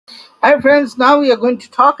Hi friends, now we are going to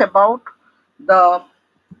talk about the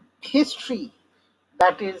history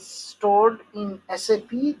that is stored in SAP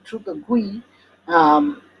through the GUI.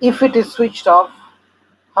 If it is switched off,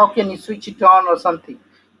 how can you switch it on or something?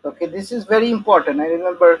 Okay, this is very important. I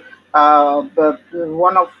remember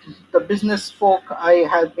one of the business folk I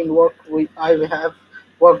have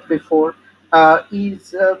worked before.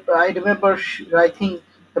 I remember, I think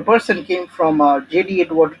the person came from a JD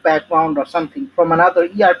Edwards background or something from another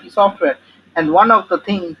ERP software, and one of the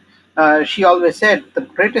things she always said, the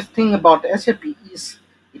greatest thing about SAP is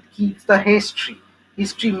it keeps the history.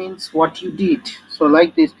 History means what you did. So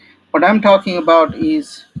like this, what I'm talking about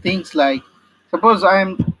is things like, suppose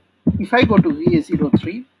if I go to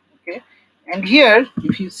VA03, okay, and here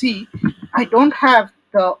if you see, I don't have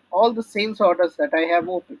the all the sales orders that I have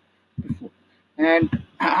opened before, and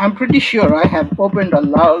I'm pretty sure I have opened a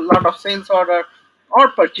lot of sales order or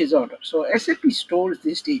purchase order. So SAP stores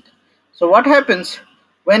this data. So what happens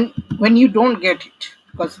when you don't get it?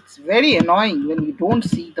 Because it's very annoying when you don't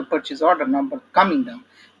see the purchase order number coming down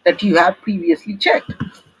that you have previously checked.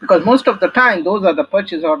 Because most of the time those are the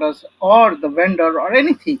purchase orders or the vendor or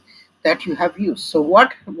anything that you have used. So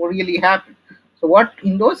what really happened? So what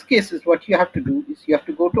in those cases what you have to do is you have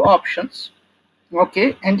to go to options.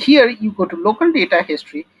 Okay, and here you go to local data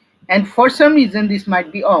history, and for some reason this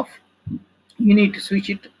might be off. You need to switch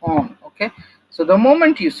it on. Okay, so the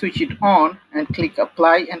moment you switch it on and click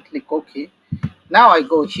apply and click OK, now I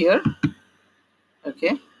go here.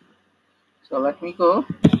 Okay, so let me go,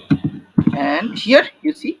 and here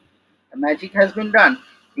you see the magic has been done.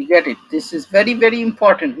 You get it. This is very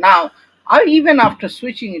important. Now even after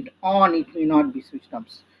switching it on, it may not be switched on.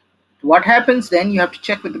 What happens then? You have to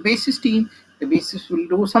check with the basis team. The basis will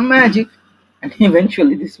do some magic, and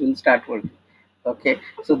eventually this will start working. Okay,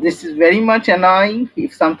 so this is very much annoying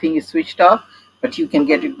if something is switched off, but you can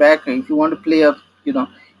get it back. If you want to play a,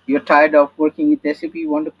 you're tired of working with SAP, you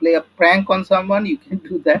want to play a prank on someone, you can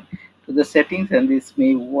do that to the settings, and this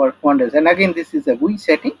may work wonders. And again, this is a GUI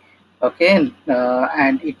setting. Okay,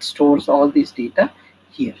 and it stores all this data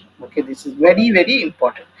here. Okay, this is very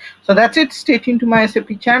important. So that's it. Stay tuned to my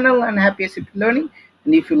SAP channel, and happy SAP learning.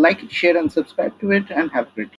 And if you like it, share and subscribe to it, and have a great day.